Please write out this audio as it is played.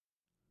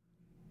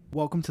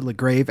Welcome to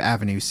LaGrave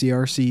Avenue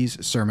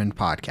CRC's Sermon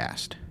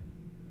Podcast.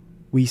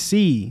 We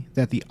see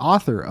that the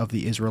author of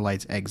the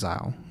Israelites'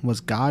 exile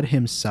was God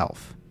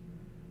himself.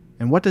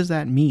 And what does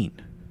that mean?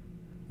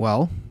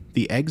 Well,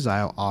 the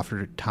exile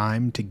offered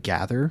time to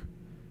gather,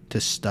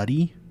 to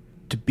study,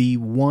 to be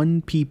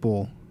one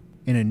people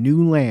in a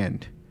new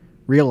land,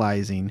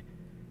 realizing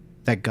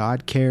that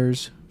God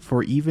cares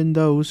for even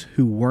those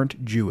who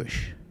weren't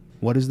Jewish.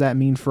 What does that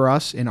mean for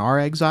us in our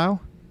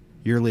exile?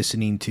 You're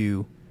listening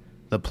to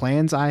The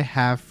Plans I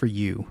Have for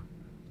You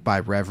by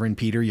Reverend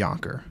Peter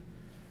Yonker.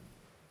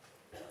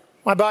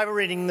 My Bible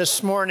reading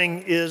this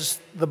morning is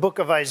the book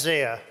of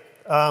Isaiah.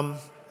 I'm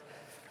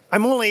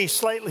only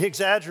slightly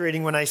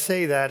exaggerating when I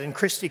say that, and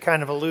Christy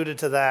kind of alluded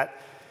to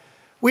that.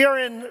 We are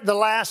in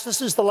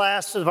this is the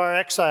last of our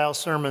exile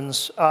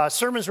sermons,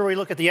 sermons where we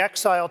look at the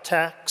exile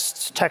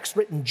texts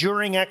written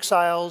during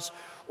exiles,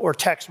 or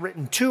texts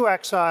written to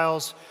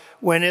exiles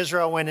when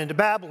Israel went into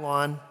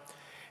Babylon.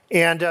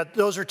 And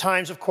those are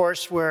times, of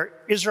course, where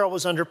Israel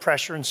was under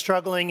pressure and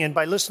struggling, and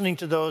by listening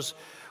to those,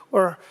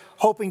 we're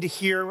hoping to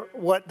hear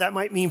what that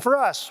might mean for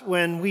us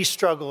when we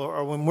struggle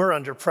or when we're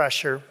under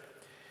pressure.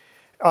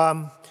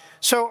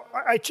 So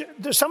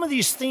some of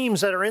these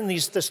themes that are in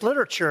this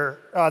literature,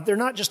 they're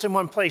not just in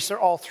one place, they're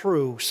all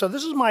through. So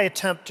this is my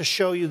attempt to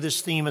show you this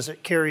theme as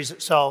it carries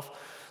itself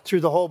through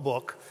the whole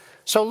book.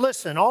 So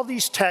listen, all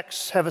these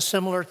texts have a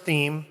similar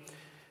theme.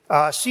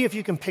 See if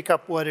you can pick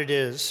up what it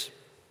is.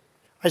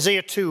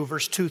 Isaiah 2,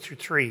 verse 2 through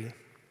 3.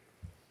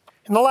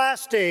 In the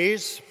last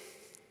days,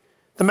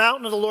 the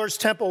mountain of the Lord's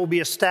temple will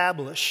be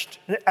established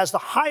as the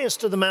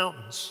highest of the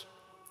mountains.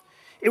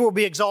 It will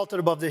be exalted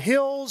above the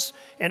hills,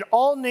 and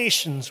all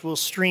nations will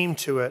stream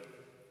to it.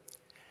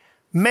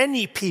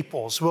 Many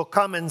peoples will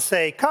come and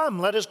say, "Come,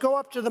 let us go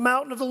up to the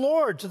mountain of the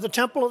Lord, to the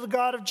temple of the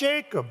God of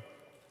Jacob.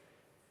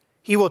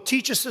 He will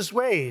teach us his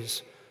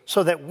ways,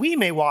 so that we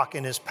may walk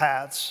in his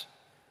paths.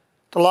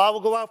 The law will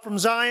go out from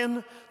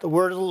Zion, the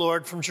word of the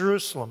Lord from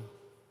Jerusalem."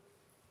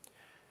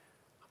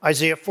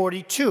 Isaiah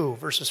 42,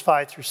 verses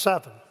 5 through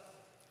 7.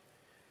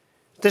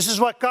 This is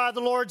what God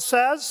the Lord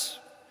says,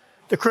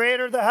 the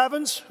creator of the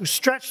heavens, who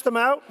stretched them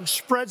out, who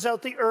spreads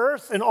out the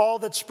earth and all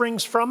that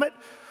springs from it,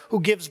 who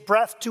gives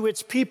breath to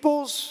its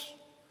peoples,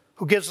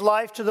 who gives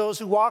life to those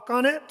who walk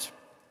on it.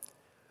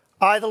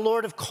 I, the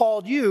Lord, have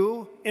called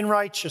you in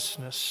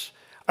righteousness.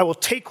 I will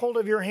take hold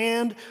of your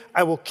hand.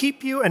 I will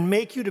keep you and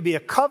make you to be a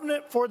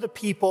covenant for the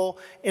people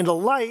and a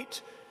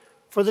light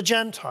for the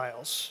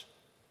Gentiles,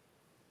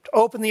 to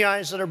open the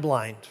eyes that are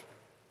blind,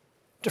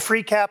 to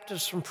free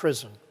captives from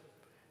prison,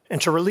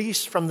 and to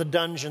release from the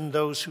dungeon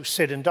those who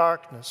sit in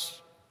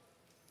darkness.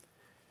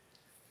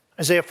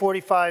 Isaiah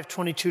 45,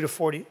 22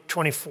 to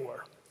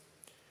 24.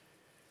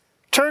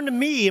 Turn to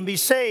me and be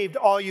saved,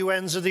 all you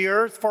ends of the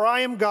earth, for I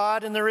am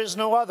God and there is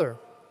no other.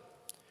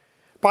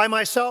 By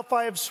myself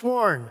I have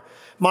sworn,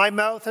 my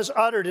mouth has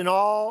uttered in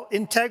all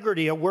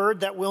integrity a word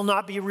that will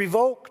not be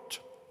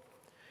revoked.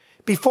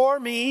 Before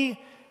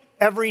me,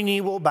 every knee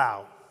will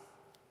bow.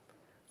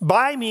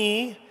 By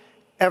me,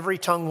 every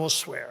tongue will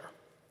swear.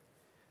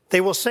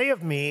 They will say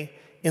of me,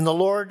 in the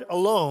Lord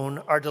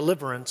alone are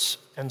deliverance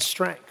and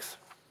strength.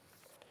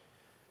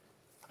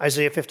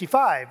 Isaiah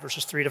 55,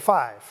 verses 3 to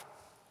 5.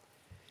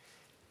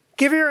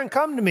 Give ear and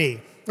come to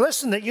me.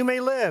 Listen that you may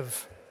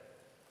live.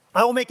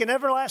 I will make an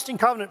everlasting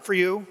covenant for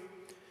you,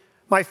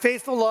 my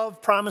faithful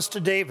love promised to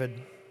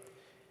David.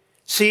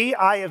 See,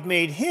 I have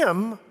made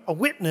him a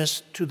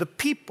witness to the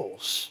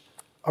peoples,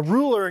 a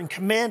ruler and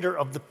commander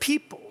of the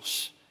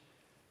peoples.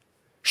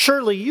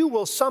 Surely you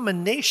will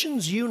summon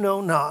nations you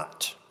know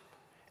not,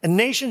 and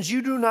nations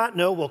you do not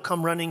know will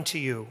come running to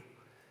you,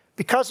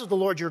 because of the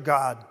Lord your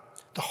God,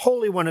 the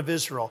Holy One of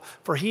Israel,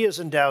 for he has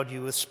endowed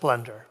you with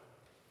splendor.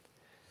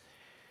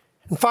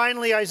 And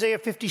finally, Isaiah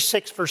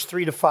 56, verse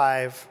 3 to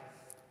 5.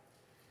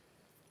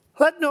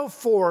 Let no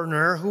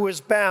foreigner who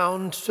is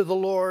bound to the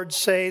Lord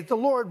say, "The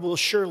Lord will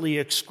surely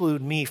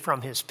exclude me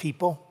from his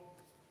people."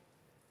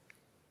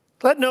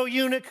 Let no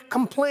eunuch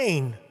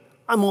complain,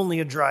 "I'm only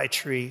a dry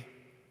tree."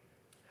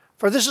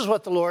 For this is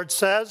what the Lord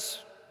says,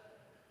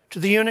 to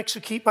the eunuchs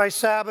who keep my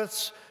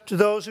Sabbaths, to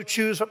those who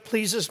choose what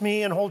pleases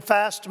me and hold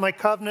fast to my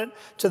covenant,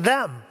 to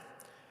them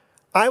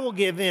I will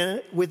give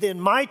within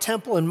my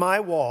temple and my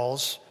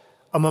walls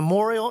a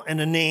memorial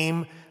and a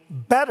name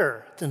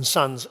better than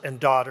sons and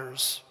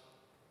daughters.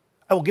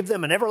 I will give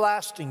them an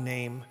everlasting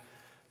name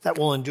that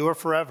will endure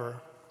forever.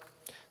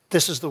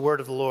 This is the word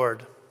of the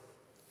Lord.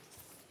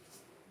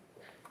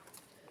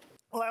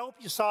 Well, I hope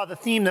you saw the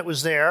theme that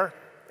was there.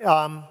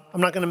 I'm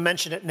not going to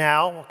mention it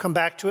now. We'll come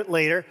back to it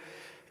later.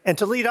 And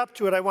to lead up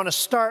to it, I want to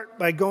start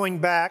by going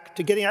back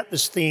to getting at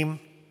this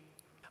theme.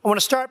 I want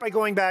to start by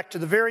going back to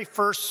the very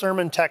first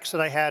sermon text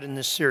that I had in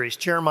this series,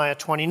 Jeremiah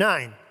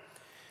 29,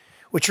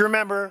 which you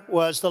remember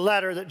was the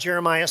letter that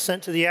Jeremiah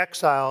sent to the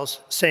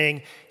exiles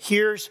saying,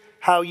 here's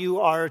how you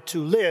are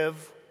to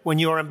live when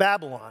you are in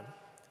Babylon.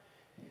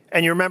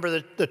 And you remember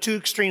that the two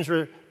extremes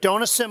were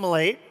don't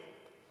assimilate,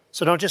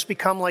 so don't just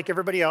become like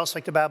everybody else,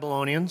 like the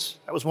Babylonians.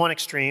 That was one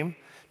extreme.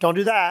 Don't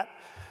do that.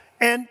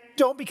 And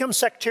don't become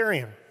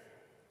sectarian.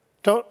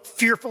 Don't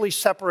fearfully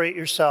separate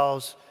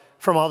yourselves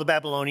from all the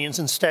Babylonians.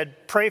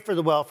 Instead, pray for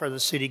the welfare of the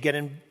city. Get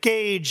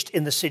engaged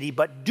in the city,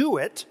 but do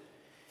it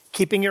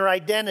keeping your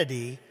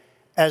identity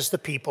as the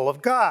people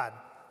of God.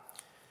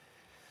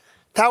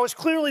 That was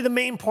clearly the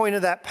main point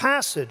of that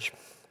passage.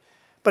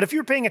 But if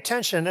you're paying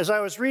attention, as I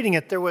was reading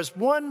it, there was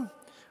one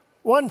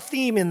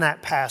theme in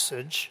that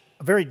passage,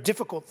 a very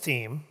difficult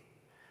theme,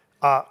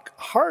 a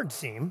hard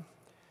theme,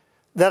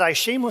 that I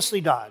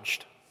shamelessly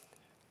dodged.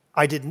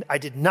 I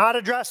did not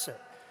address it,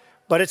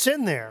 but it's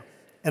in there.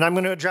 And I'm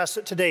going to address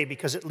it today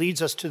because it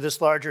leads us to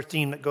this larger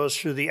theme that goes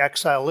through the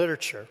exile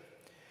literature.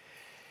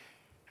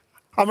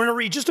 I'm going to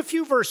read just a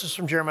few verses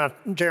from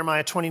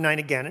Jeremiah 29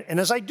 again. And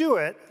as I do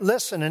it,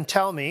 listen and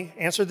tell me,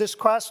 answer this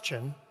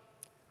question.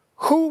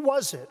 Who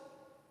was it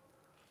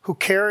who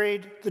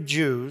carried the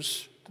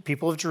Jews, the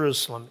people of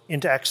Jerusalem,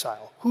 into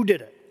exile? Who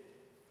did it?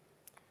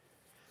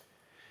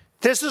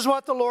 This is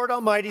what the Lord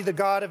Almighty, the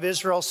God of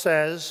Israel,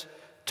 says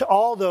to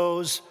all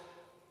those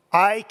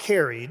I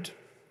carried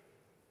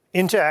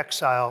into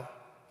exile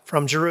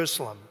from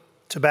Jerusalem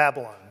to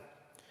Babylon.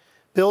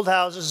 Build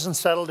houses and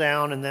settle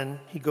down, and then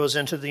he goes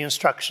into the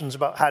instructions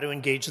about how to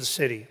engage the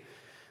city. And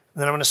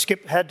then I'm going to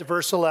skip ahead to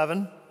verse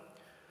 11.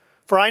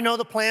 For I know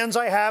the plans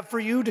I have for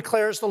you,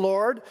 declares the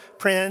Lord,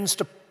 plans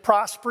to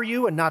prosper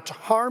you and not to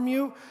harm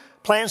you,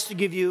 plans to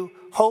give you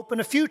hope and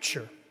a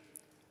future.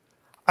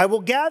 I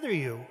will gather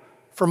you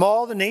from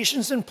all the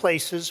nations and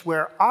places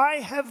where I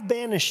have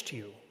banished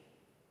you,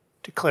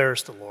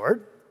 declares the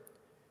Lord,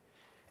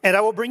 and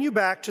I will bring you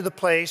back to the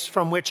place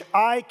from which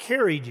I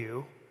carried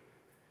you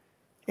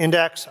into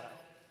exile.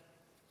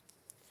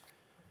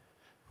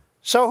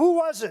 So who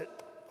was it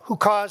who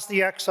caused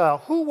the exile?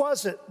 Who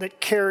was it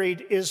that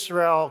carried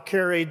Israel,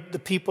 carried the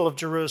people of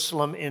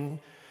Jerusalem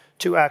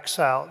into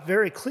exile?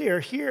 Very clear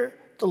here,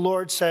 the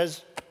Lord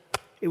says,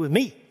 it was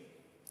me.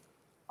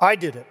 I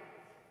did it.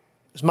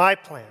 It was my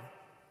plan,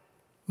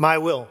 my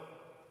will.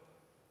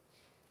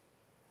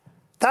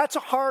 That's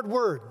a hard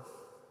word.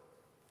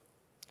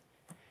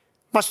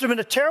 Must have been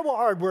a terrible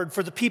hard word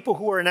for the people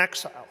who were in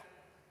exile.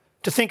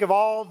 To think of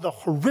all the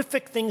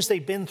horrific things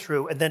they've been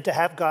through and then to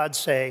have God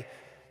say,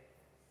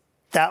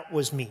 that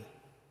was me.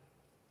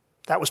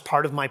 That was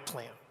part of my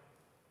plan.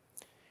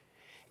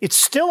 It's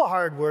still a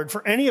hard word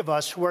for any of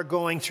us who are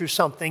going through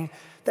something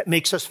that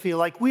makes us feel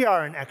like we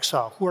are in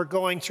exile, who are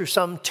going through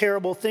some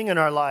terrible thing in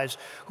our lives,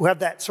 who have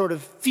that sort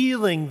of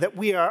feeling that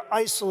we are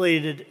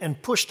isolated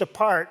and pushed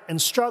apart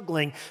and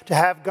struggling, to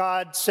have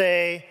God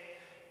say,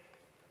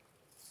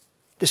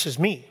 this is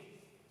me.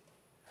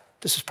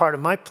 This is part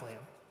of my plan.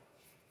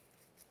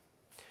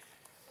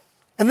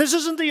 And this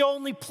isn't the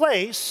only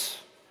place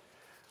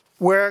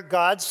where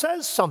God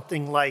says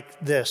something like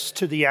this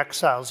to the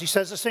exiles. He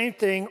says the same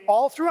thing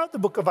all throughout the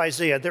book of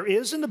Isaiah. There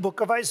is in the book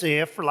of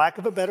Isaiah, for lack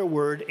of a better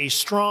word, a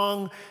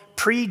strong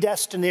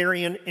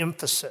predestinarian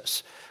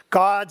emphasis.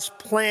 God's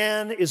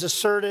plan is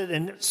asserted,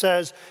 and it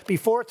says,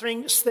 before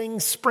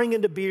things spring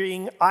into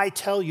being, I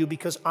tell you,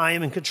 because I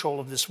am in control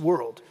of this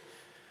world.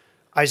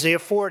 Isaiah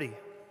 40,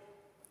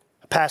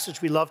 a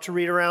passage we love to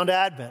read around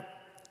Advent,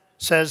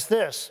 says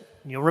this,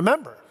 you'll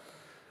remember,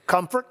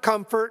 comfort,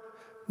 comfort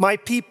my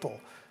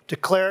people.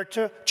 Declare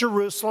to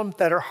Jerusalem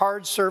that her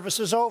hard service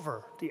is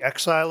over. The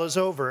exile is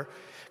over,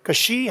 because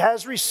she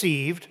has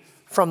received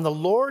from the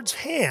Lord's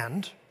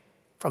hand,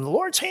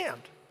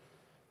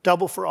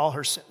 double for all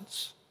her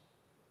sins.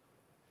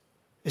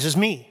 This is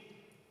me.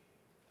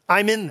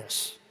 I'm in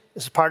this.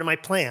 This is part of my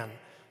plan,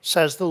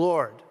 says the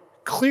Lord,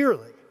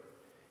 clearly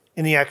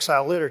in the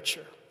exile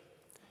literature.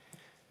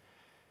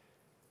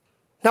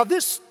 Now,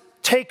 this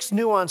takes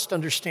nuanced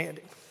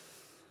understanding.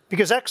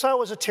 Because exile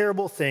was a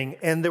terrible thing,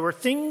 and there were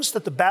things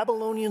that the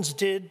Babylonians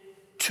did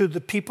to the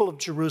people of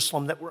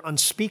Jerusalem that were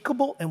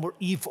unspeakable and were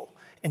evil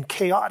and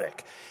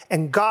chaotic.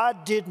 And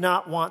God did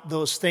not want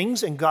those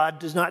things, and God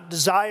does not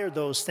desire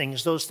those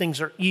things. Those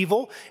things are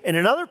evil. And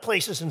in other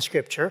places in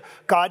Scripture,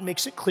 God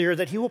makes it clear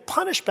that he will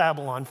punish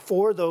Babylon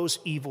for those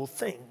evil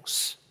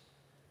things.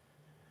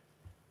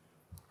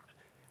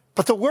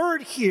 But the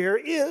word here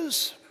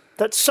is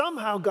that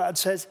somehow God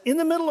says, in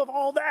the middle of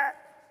all that,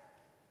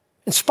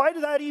 in spite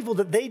of that evil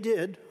that they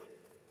did,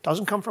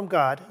 doesn't come from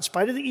God, in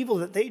spite of the evil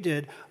that they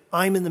did,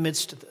 I'm in the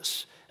midst of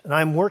this. And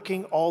I'm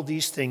working all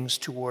these things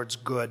towards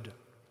good.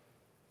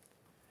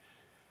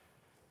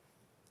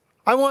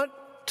 I want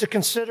to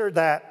consider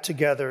that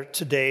together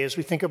today as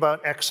we think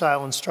about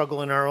exile and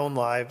struggle in our own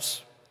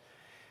lives.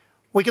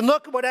 We can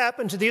look at what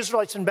happened to the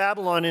Israelites in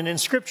Babylon, and in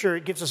Scripture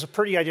it gives us a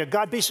pretty idea.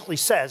 God basically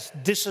says,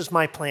 this is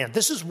my plan.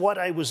 This is what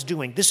I was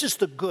doing. This is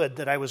the good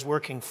that I was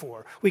working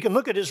for. We can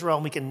look at Israel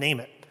and we can name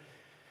it.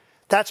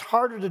 That's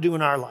harder to do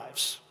in our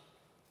lives.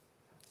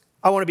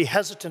 I want to be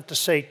hesitant to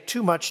say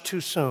too much too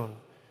soon.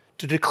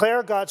 To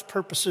declare God's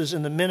purposes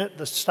in the minute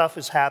the stuff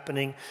is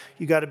happening,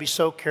 you got to be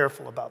so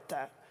careful about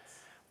that.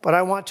 But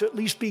I want to at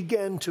least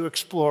begin to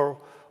explore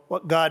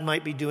what God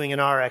might be doing in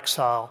our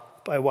exile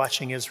by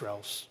watching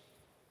Israel's.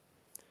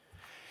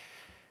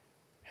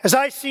 As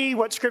I see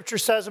what Scripture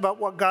says about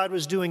what God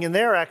was doing in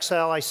their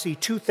exile, I see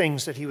two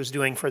things that he was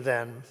doing for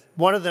them.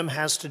 One of them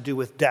has to do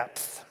with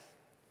depth.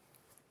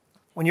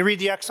 When you read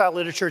the exile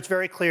literature, it's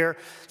very clear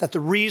that the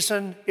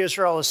reason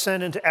Israel is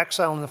sent into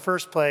exile in the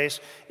first place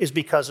is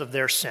because of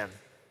their sin.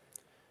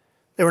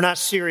 They were not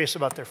serious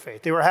about their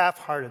faith. They were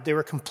half-hearted. They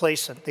were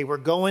complacent. They were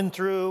going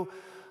through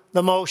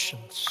the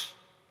motions.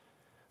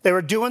 They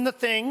were doing the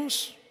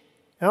things,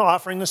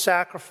 offering the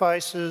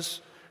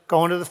sacrifices,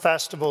 going to the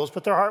festivals,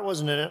 but their heart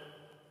wasn't in it.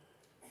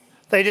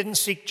 They didn't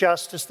seek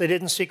justice. They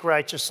didn't seek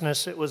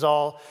righteousness. It was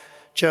all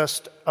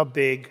just a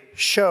big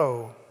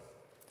show.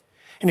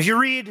 And if you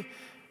read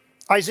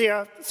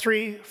Isaiah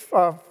 3,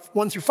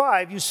 1 through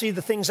 5, you see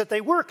the things that they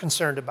were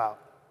concerned about.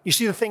 You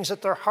see the things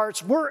that their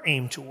hearts were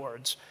aimed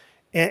towards.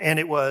 And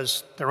it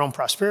was their own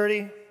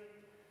prosperity,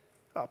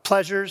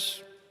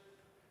 pleasures,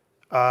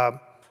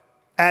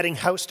 adding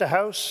house to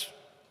house,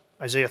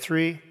 Isaiah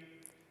 3,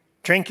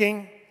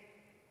 drinking,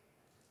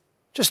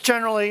 just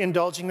generally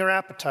indulging their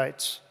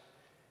appetites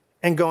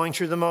and going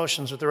through the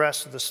motions with the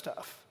rest of the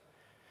stuff.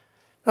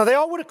 Now, they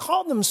all would have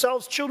called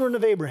themselves children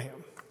of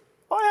Abraham.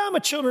 Oh, yeah, I'm a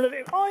children of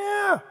Abraham. Oh,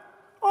 yeah.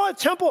 Oh, a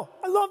temple.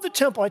 I love the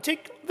temple. I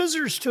take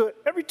visitors to it.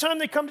 Every time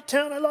they come to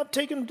town, I love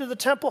taking them to the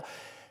temple.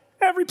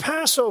 Every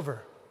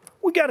Passover,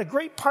 we got a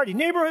great party,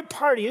 neighborhood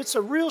party. It's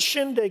a real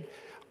shindig.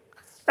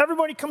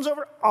 Everybody comes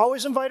over,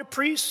 always invite a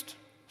priest.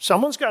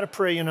 Someone's got to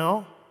pray,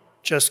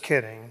 Just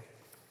kidding.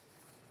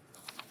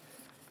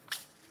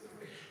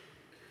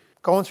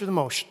 Going through the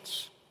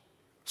motions,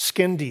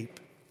 skin deep.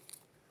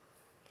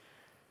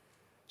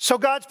 So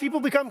God's people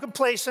become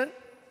complacent,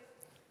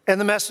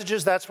 and the message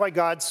is that's why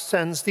God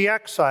sends the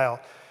exile.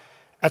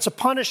 That's a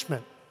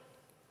punishment.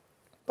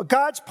 But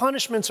God's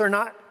punishments are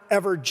not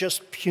ever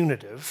just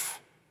punitive.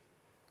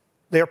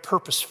 They are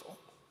purposeful.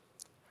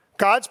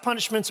 God's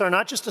punishments are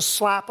not just a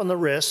slap on the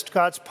wrist.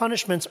 God's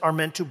punishments are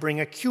meant to bring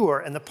a cure.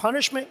 And the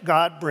punishment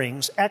God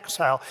brings,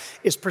 exile,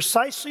 is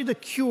precisely the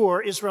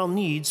cure Israel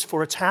needs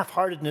for its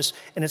half-heartedness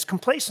and its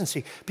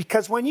complacency.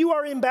 Because when you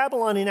are in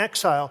Babylon in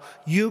exile,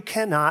 you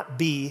cannot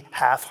be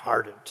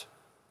half-hearted.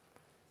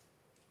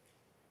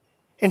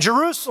 In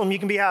Jerusalem, you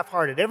can be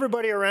half-hearted.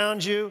 Everybody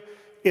around you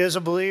is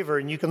a believer,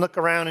 and you can look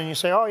around and you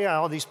say, oh yeah,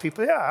 all these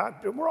people, yeah,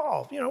 we're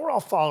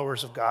all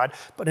followers of God.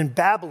 But in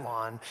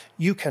Babylon,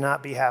 you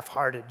cannot be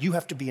half-hearted. You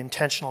have to be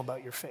intentional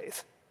about your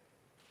faith.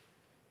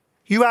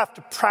 You have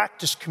to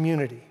practice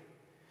community.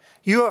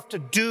 You have to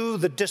do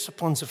the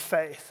disciplines of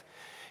faith.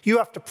 You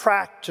have to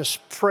practice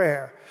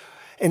prayer.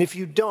 And if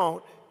you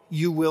don't,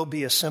 you will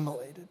be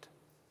assimilated.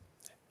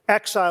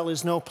 Exile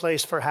is no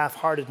place for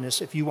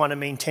half-heartedness if you want to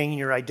maintain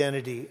your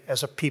identity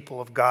as a people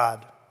of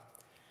God.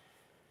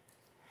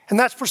 And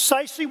that's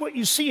precisely what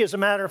you see as a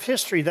matter of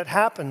history that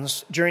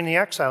happens during the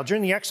exile.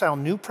 During the exile,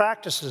 new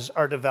practices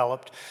are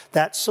developed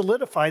that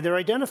solidify their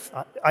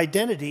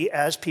identity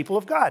as people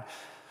of God.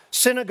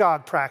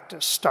 Synagogue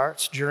practice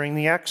starts during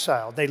the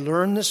exile. They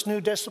learn this new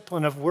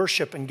discipline of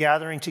worship and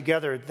gathering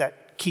together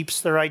that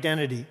keeps their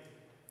identity.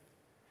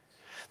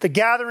 The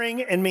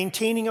gathering and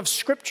maintaining of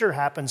Scripture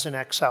happens in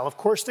exile. Of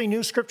course, they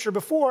knew Scripture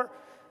before,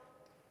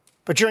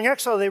 but during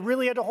exile, they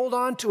really had to hold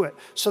on to it.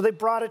 So they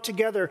brought it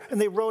together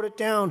and they wrote it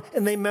down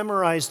and they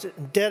memorized it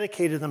and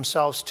dedicated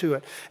themselves to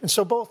it. And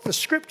so both the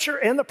Scripture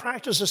and the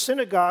practice of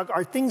synagogue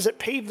are things that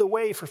pave the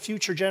way for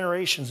future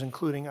generations,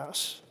 including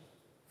us.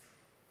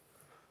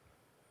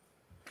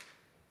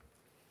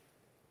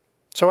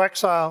 So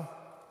exile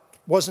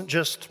wasn't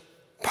just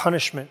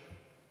punishment.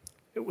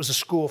 It was a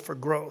school for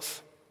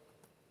growth.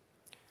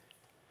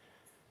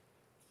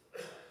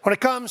 When it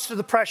comes to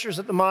the pressures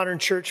that the modern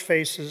church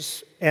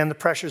faces and the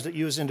pressures that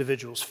you as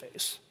individuals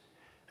face,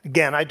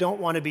 again, I don't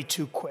want to be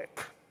too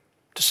quick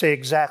to say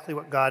exactly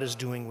what God is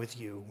doing with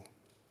you.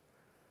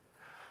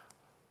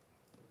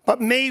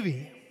 But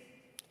maybe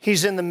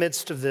He's in the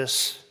midst of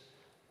this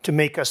to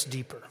make us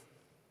deeper.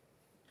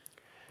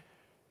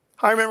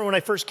 I remember when I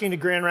first came to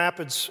Grand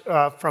Rapids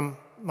from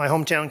my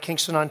hometown,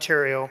 Kingston,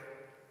 Ontario,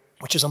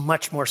 which is a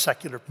much more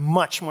secular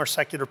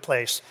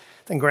place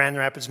than Grand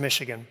Rapids,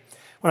 Michigan.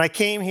 When I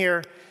came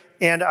here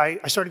and I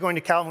started going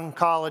to Calvin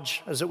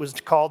College, as it was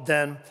called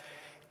then,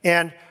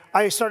 and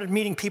I started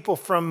meeting people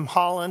from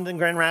Holland and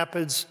Grand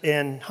Rapids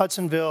and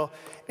Hudsonville,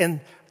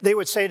 and they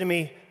would say to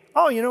me,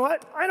 oh, you know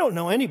what? I don't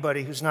know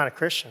anybody who's not a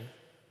Christian.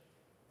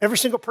 Every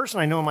single person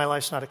I know in my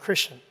life is not a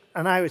Christian.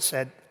 And I would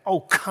say,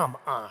 oh, come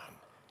on.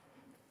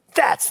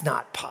 That's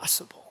not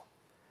possible.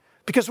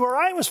 Because where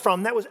I was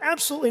from, that was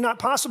absolutely not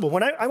possible.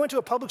 When I went to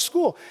a public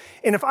school,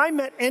 and if I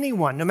met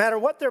anyone, no matter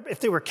what if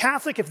they were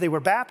Catholic, if they were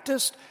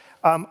Baptist,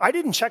 I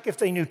didn't check if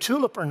they knew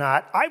tulip or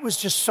not. I was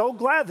just so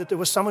glad that there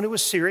was someone who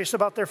was serious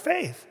about their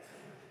faith.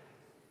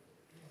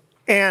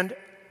 And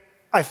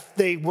if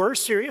they were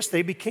serious,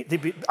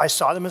 I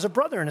saw them as a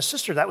brother and a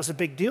sister. That was a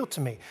big deal to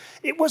me.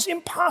 It was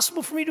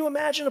impossible for me to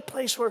imagine a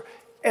place where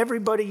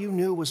everybody you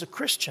knew was a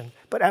Christian.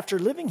 But after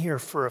living here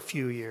for a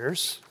few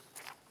years,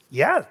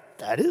 yeah,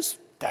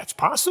 that's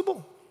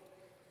possible.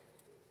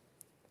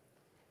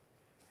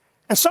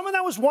 And some of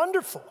that was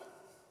wonderful.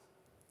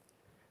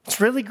 It's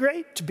really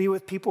great to be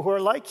with people who are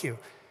like you.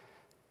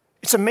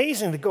 It's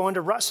amazing to go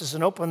into Russ's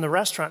and open the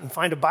restaurant and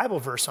find a Bible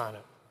verse on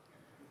it.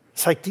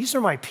 It's like, these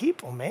are my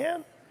people,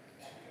 man.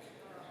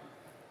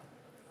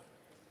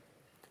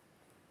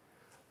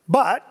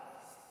 But,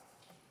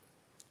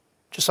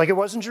 just like it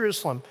was in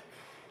Jerusalem,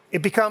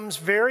 it becomes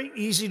very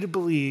easy to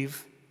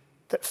believe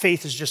that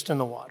faith is just in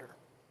the water.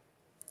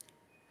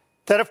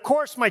 That, of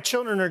course, my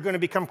children are going to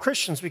become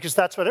Christians because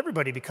that's what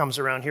everybody becomes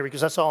around here,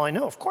 because that's all I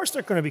know. Of course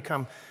they're going to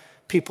become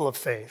people of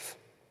faith.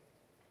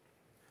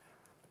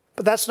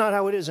 But that's not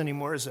how it is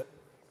anymore, is it?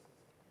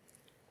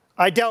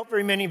 I doubt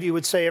very many of you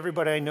would say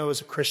everybody I know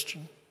is a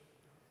Christian.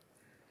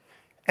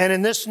 And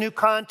in this new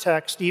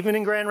context, even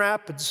in Grand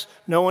Rapids,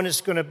 no one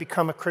is going to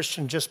become a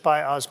Christian just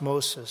by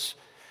osmosis.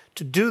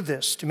 To do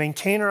this, to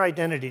maintain our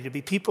identity, to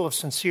be people of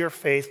sincere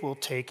faith, will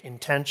take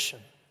intention.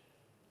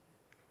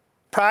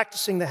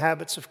 Practicing the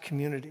habits of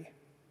community,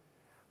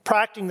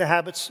 practicing the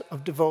habits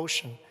of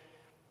devotion.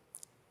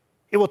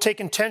 It will take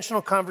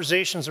intentional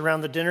conversations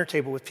around the dinner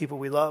table with people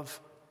we love.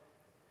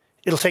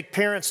 It'll take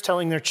parents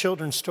telling their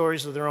children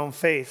stories of their own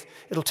faith.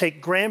 It'll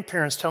take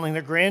grandparents telling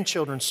their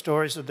grandchildren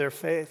stories of their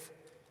faith.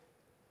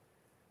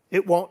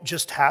 It won't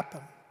just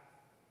happen.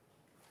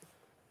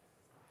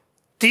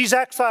 These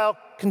exile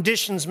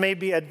conditions may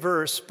be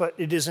adverse, but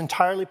it is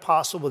entirely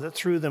possible that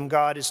through them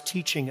God is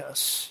teaching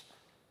us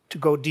to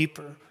go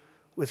deeper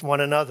with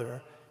one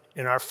another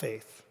in our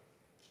faith.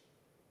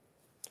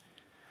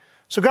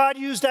 So God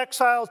used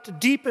exile to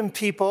deepen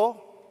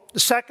people. The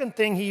second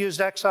thing he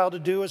used exile to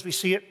do, as we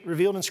see it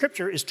revealed in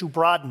Scripture, is to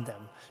broaden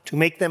them, to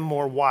make them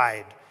more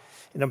wide,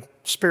 in a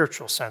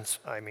spiritual sense,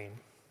 I mean.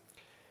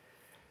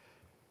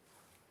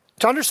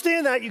 To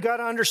understand that, you've got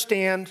to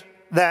understand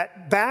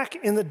that back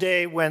in the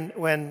day when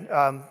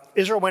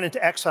Israel went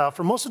into exile,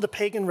 for most of the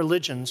pagan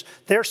religions,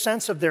 their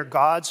sense of their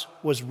gods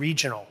was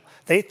regional.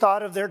 They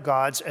thought of their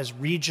gods as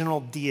regional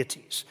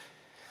deities.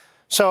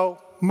 So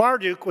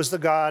Marduk was the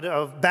god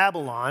of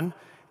Babylon,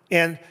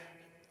 and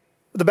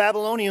the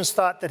Babylonians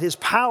thought that his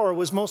power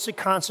was mostly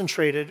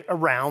concentrated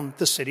around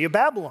the city of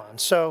Babylon.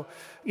 So,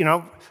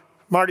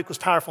 Marduk was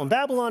powerful in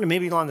Babylon and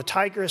maybe along the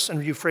Tigris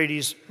and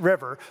Euphrates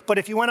River. But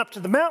if you went up to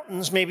the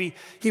mountains, maybe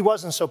he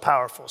wasn't so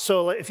powerful.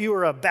 So if you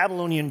were a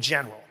Babylonian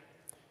general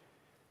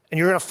and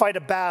you were going to fight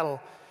a battle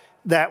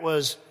that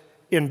was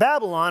in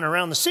Babylon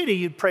around the city,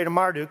 you'd pray to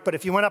Marduk. But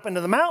if you went up into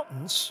the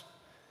mountains,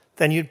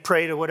 then you'd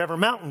pray to whatever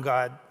mountain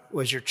god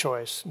was your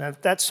choice. Now,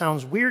 if that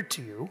sounds weird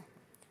to you,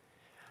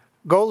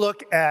 go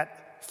look at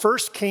 1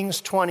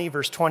 Kings 20,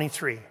 verse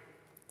 23.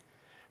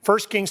 1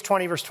 Kings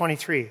 20, verse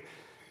 23.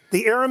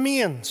 The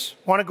Arameans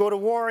want to go to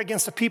war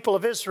against the people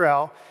of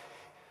Israel,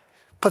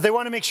 but they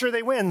want to make sure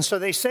they win. So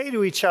they say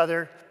to each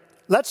other,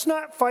 let's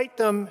not fight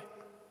them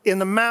in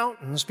the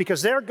mountains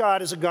because their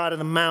God is a God of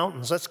the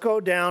mountains. Let's go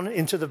down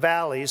into the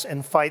valleys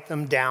and fight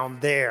them down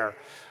there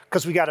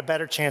because we got a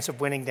better chance of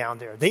winning down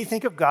there. They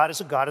think of God as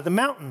a God of the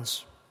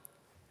mountains.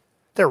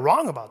 They're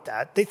wrong about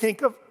that. They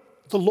think of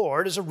the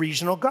Lord as a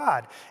regional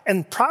God.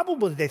 And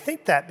probably they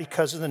think that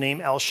because of the name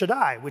El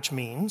Shaddai, which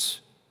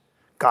means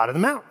God of the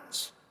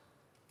mountains.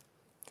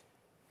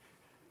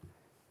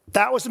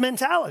 That was the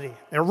mentality.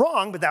 They're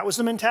wrong, but that was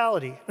the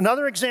mentality.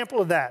 Another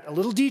example of that, a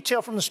little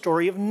detail from the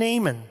story of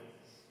Naaman.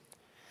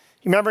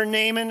 You remember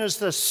Naaman is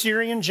the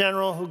Syrian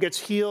general who gets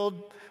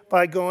healed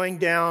by going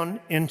down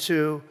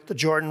into the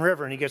Jordan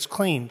River, and he gets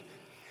cleaned.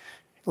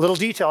 A little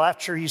detail,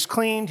 after he's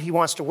cleaned, he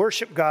wants to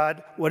worship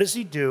God. What does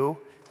he do?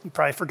 You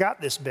probably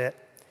forgot this bit.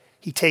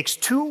 He takes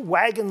 2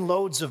 wagon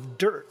loads of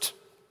dirt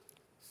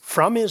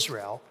from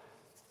Israel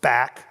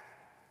back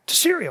to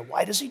Syria.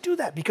 Why does he do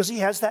that? Because he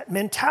has that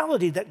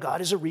mentality that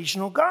God is a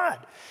regional God.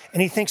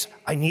 And he thinks,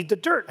 I need the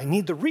dirt, I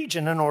need the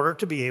region in order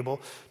to be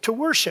able to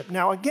worship.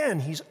 Now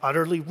again, he's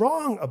utterly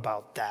wrong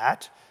about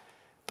that,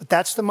 but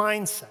that's the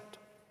mindset.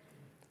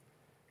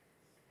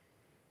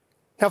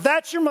 Now if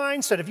that's your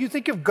mindset, if you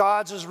think of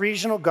gods as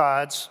regional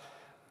gods,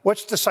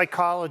 what's the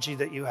psychology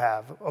that you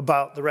have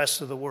about the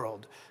rest of the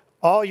world?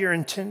 All your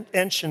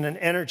intention and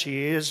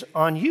energy is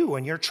on you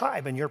and your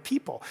tribe and your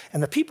people.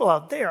 And the people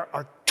out there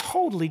are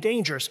totally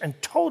dangerous and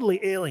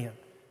totally alien.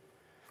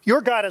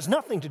 Your God has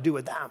nothing to do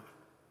with them.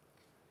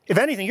 If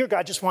anything, your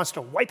God just wants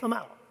to wipe them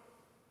out.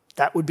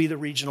 That would be the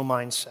regional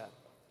mindset.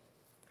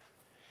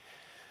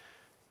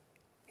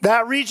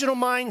 That regional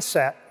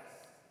mindset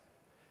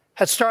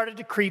had started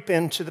to creep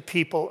into the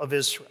people of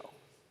Israel.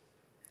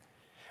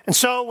 And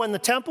so when the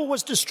temple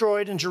was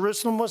destroyed and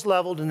Jerusalem was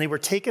leveled and they were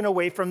taken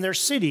away from their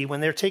city,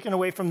 when they're taken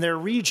away from their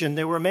region,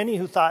 there were many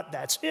who thought,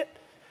 that's it.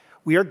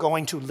 We are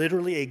going to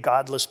literally a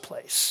godless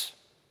place.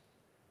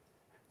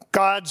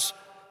 God's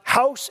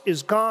house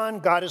is gone.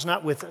 God is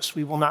not with us.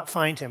 We will not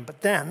find him.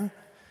 But then,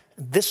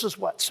 this is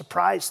what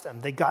surprised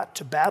them. They got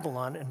to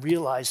Babylon and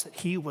realized that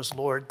he was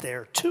Lord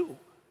there too.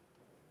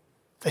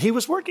 That he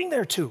was working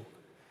there too.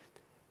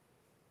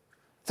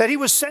 That he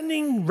was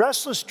sending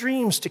restless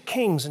dreams to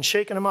kings and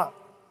shaking them up.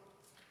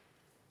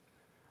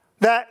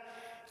 That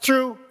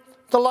through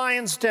the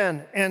lion's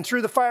den and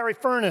through the fiery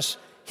furnace,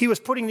 he was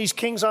putting these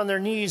kings on their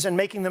knees and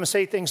making them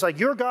say things like,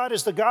 your God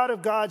is the God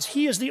of gods.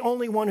 He is the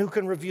only one who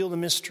can reveal the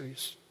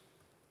mysteries.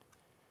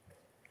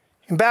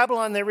 In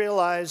Babylon, they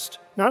realized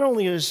not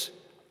only is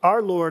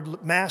our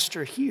Lord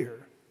master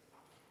here,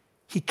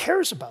 he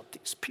cares about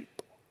these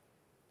people.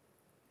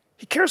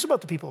 He cares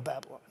about the people of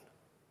Babylon.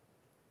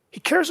 He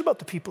cares about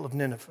the people of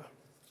Nineveh.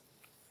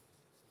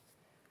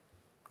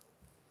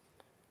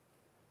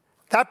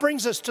 That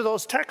brings us to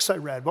those texts I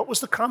read. What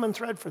was the common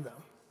thread for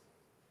them?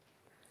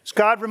 It's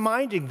God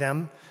reminding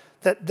them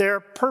that their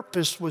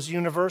purpose was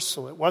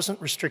universal. It wasn't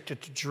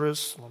restricted to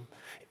Jerusalem.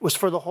 It was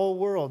for the whole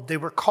world. They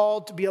were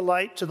called to be a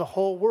light to the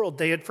whole world.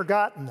 They had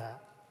forgotten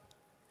that.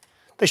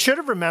 They should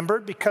have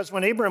remembered, because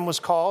when Abram was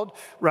called,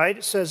 right,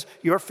 it says,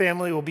 your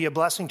family will be a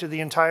blessing to the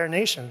entire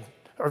nation,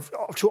 or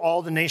to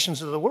all the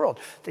nations of the world.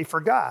 They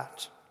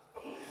forgot.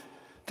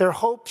 Their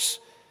hopes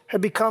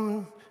had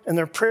become, and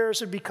their prayers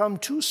had become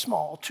too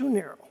small, too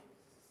narrow.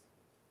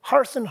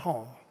 Hearth and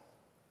home.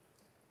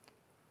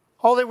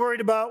 All they worried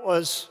about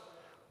was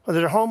whether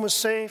their home was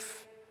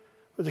safe,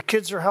 whether the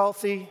kids are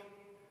healthy,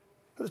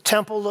 whether the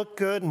temple looked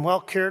good and well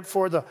cared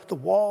for, the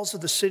walls of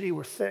the city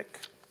were thick.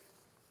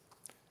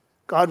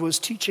 God was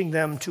teaching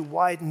them to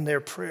widen their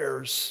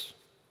prayers.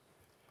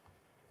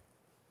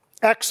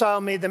 Exile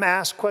made them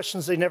ask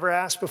questions they never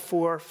asked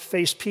before,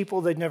 face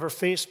people they'd never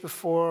faced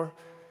before.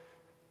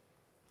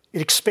 It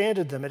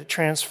expanded them, it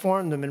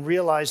transformed them, and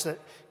realized that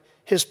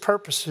his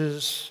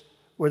purposes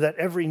were that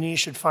every knee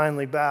should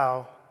finally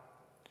bow,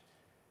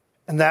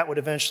 and that would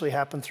eventually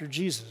happen through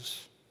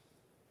Jesus.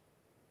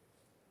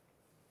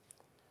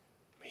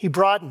 He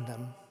broadened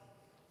them.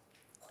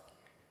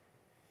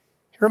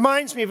 It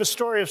reminds me of a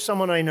story of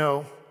someone I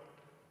know,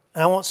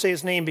 and I won't say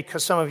his name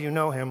because some of you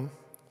know him.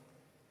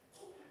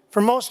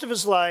 For most of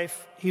his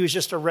life, he was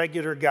just a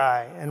regular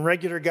guy. And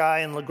regular guy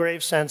in the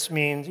grave sense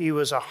means he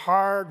was a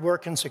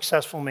hard-working,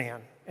 successful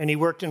man. And he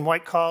worked in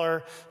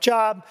white-collar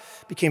job,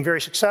 became very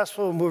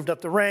successful, moved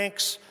up the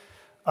ranks,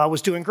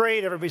 was doing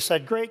great. Everybody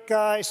said, great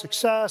guy,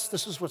 success,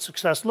 this is what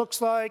success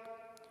looks like.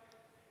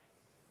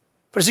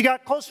 But as he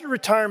got closer to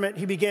retirement,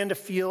 he began to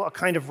feel a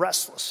kind of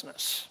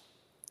restlessness.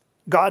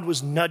 God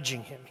was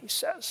nudging him, he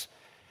says.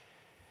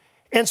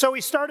 And so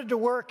he started to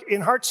work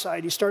in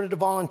Heartside. He started to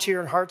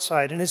volunteer in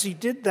Heartside. And as he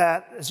did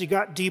that, as he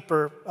got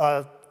deeper,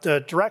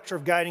 the director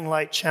of Guiding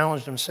Light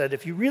challenged him, said,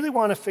 if you really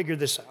want to figure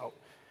this out,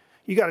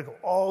 you got to go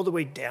all the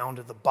way down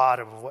to the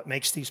bottom of what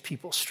makes these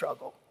people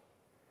struggle.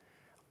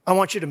 I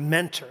want you to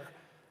mentor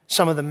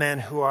some of the men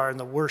who are in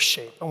the worst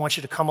shape. I want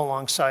you to come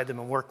alongside them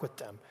and work with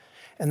them.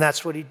 And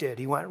that's what he did.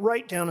 He went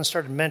right down and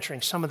started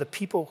mentoring some of the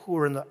people who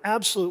were in the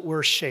absolute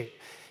worst shape.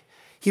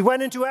 He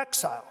went into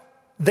exile,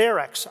 their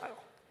exile.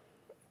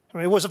 I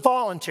mean, it was a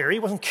voluntary, he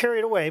wasn't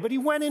carried away, but he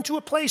went into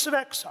a place of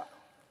exile.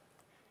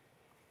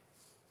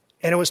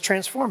 And it was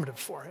transformative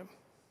for him.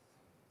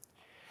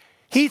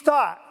 He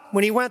thought,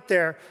 when he went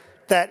there,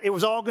 that it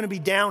was all going to be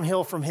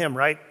downhill from him,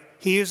 right?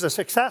 He was a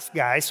success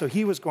guy, so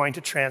he was going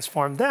to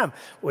transform them.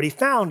 What he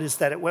found is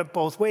that it went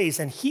both ways,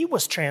 and he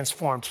was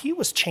transformed. He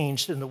was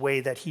changed in the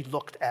way that he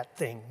looked at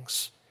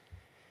things.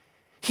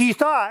 He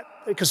thought,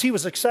 because he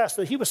was success,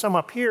 that he was some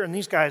up here, and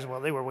these guys, well,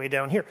 they were way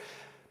down here.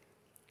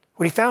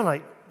 What he found,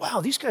 like, wow,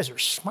 these guys are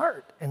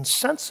smart and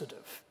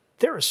sensitive.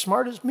 They're as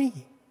smart as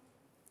me.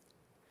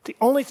 The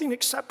only thing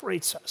that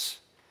separates us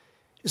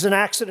is an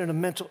accident of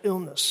mental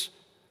illness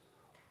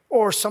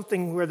or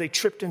something where they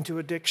tripped into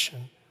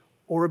addiction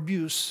or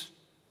abuse.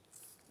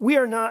 We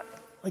are not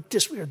like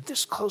this. We are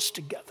this close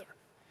together.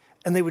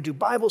 And they would do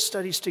Bible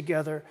studies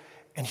together,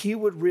 and he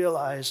would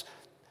realize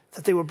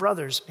that they were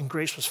brothers and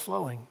grace was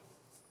flowing.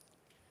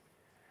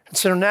 And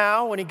so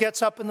now, when he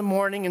gets up in the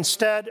morning,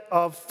 instead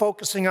of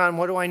focusing on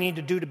what do I need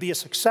to do to be a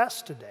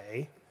success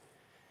today,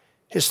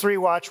 his 3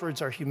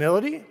 watchwords are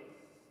humility,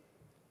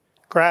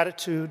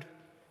 gratitude,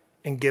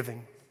 and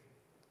giving.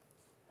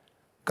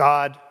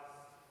 God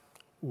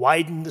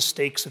widened the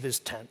stakes of his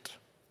tent.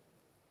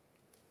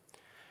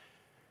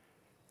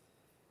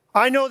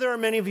 I know there are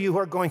many of you who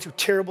are going through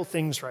terrible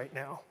things right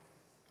now.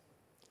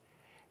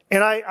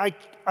 And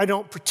I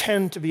don't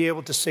pretend to be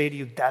able to say to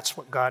you, that's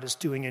what God is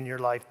doing in your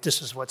life.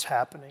 This is what's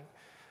happening.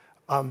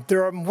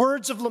 There are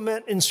words of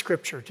lament in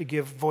Scripture to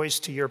give voice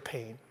to your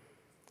pain.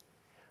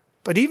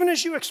 But even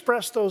as you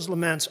express those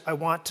laments, I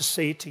want to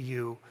say to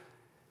you,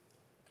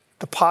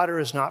 the potter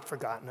has not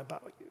forgotten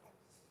about you.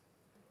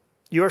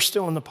 You're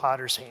still in the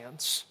potter's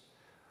hands.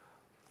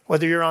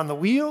 Whether you're on the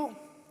wheel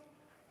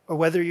or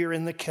whether you're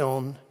in the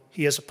kiln,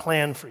 he has a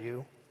plan for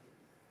you.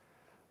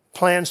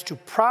 Plans to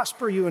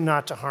prosper you and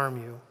not to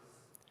harm you.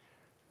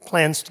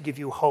 Plans to give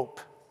you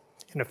hope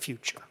in a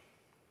future.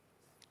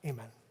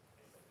 Amen.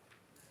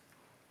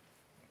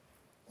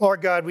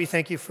 Lord God, we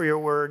thank you for your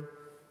word.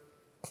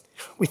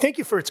 We thank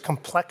you for its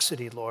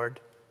complexity, Lord.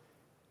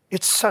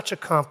 It's such a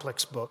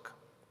complex book.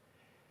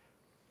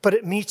 But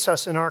it meets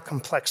us in our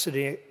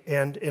complexity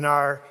and in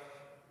our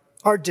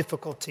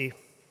difficulty.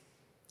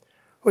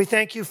 We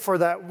thank you for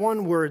that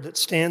one word that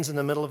stands in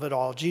the middle of it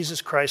all, Jesus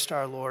Christ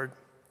our Lord.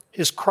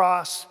 His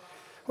cross,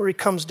 where he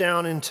comes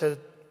down into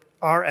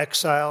our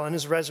exile and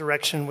his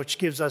resurrection, which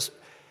gives us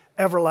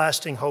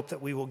everlasting hope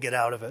that we will get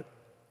out of it.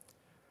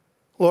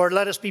 Lord,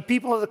 let us be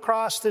people of the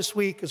cross this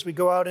week as we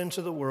go out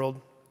into the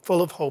world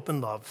full of hope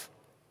and love.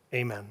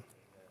 Amen.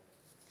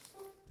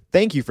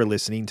 Thank you for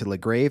listening to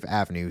LaGrave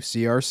Avenue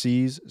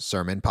CRC's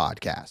Sermon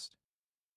Podcast.